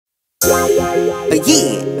the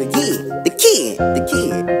kid, the kid.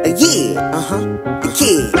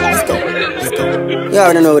 Let's go. You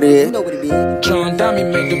already know what it is.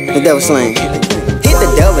 The devil slang. Hit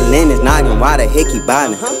the devil in his noggin, why the heck he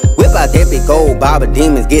bothering? Whip out that big old Baba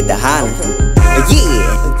demons, get the hollering.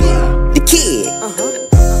 The kid.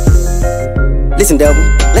 Listen, devil,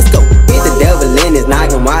 let's go. Hit the devil in his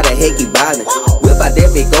noggin, why the heck he bothering? Whip out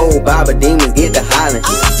that big old Baba demons, get the hollering.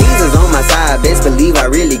 Jesus on my side, best believe I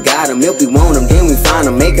really got him. If we want him, then we find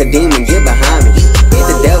him, make a demon get behind me. Hit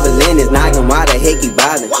the devil in his noggin, why the heck he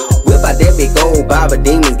bothering? Whip out that big old Baba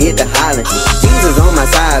demons, get the hollering. Jesus on my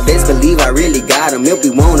side, best believe I really got him. If we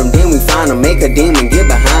want him, then we find him, make a demon get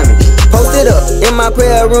behind me. Posted up in my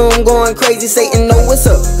prayer room, going crazy, Satan know what's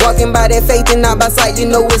up. Walking by that faith and not by sight, you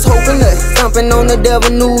know it's hoping up. Stomping on the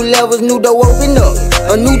devil, new levels, new door open up.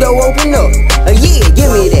 A new door open up. Yeah,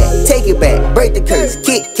 give me that, take it back, break the curse,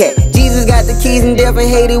 Kit Kat. Jesus got the keys and death and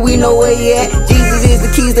hate it, we know where he at. Jesus is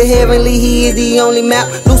the keys to heavenly, he is the only map.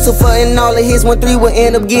 Lucifer and all of his 1-3 will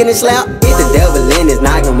end up getting slapped. Hit the devil in his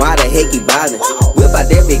noggin, why the heck he bothering? Whip out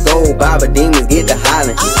that big old Baba demons, get the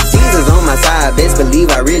hollering. Jesus on my side, best believe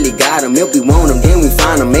I really got him. If we want him, then we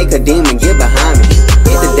find him, make a demon get behind me.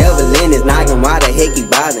 Hit the devil in his noggin, why the heck he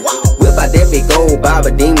bothering? Whip out that big old Baba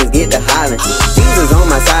demons, get the hollering. Jesus on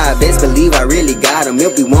my side, best believe I really got him.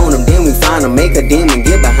 If we want him, then we find him, make a demon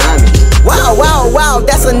get behind me. Wow, wow, wow,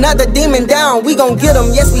 that's another demon down. We gon' get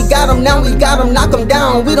him, yes we got him, now we got him, knock him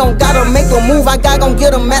down. We don't gotta make a move, I gon'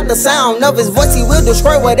 get him at the sound of his voice. He will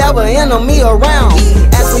destroy whatever enemy around.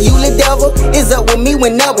 As for you, little devil, it's up with me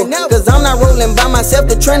whenever. Cause I'm not rolling by myself,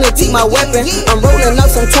 the Trinity my weapon. I'm rolling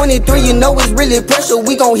up some 23, you know it's really pressure.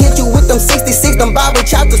 We gon' hit you with them 66, them Bible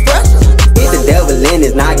chapters pressure. Hit the devil in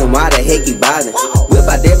his noggin, why the heck he bothering? Whip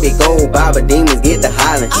out that big old Baba demons, get the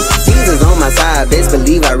hollering. Jesus on my side, best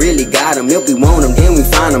believe I really got him. If we want him, then we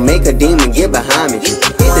find him, make a demon get behind me. Hit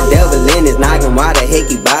the devil in his noggin, why the heck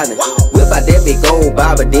he bothering? Whip out that big old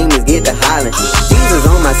Baba demons, get the hollering. Jesus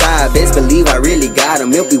on my side, best believe I really got him.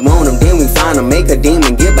 If we want him, then we find him, make a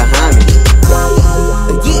demon get behind me.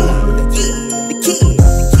 The kid.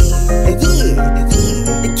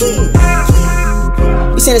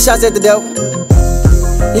 We sending shots at the devil,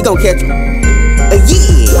 he gon' catch him. The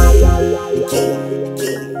kid.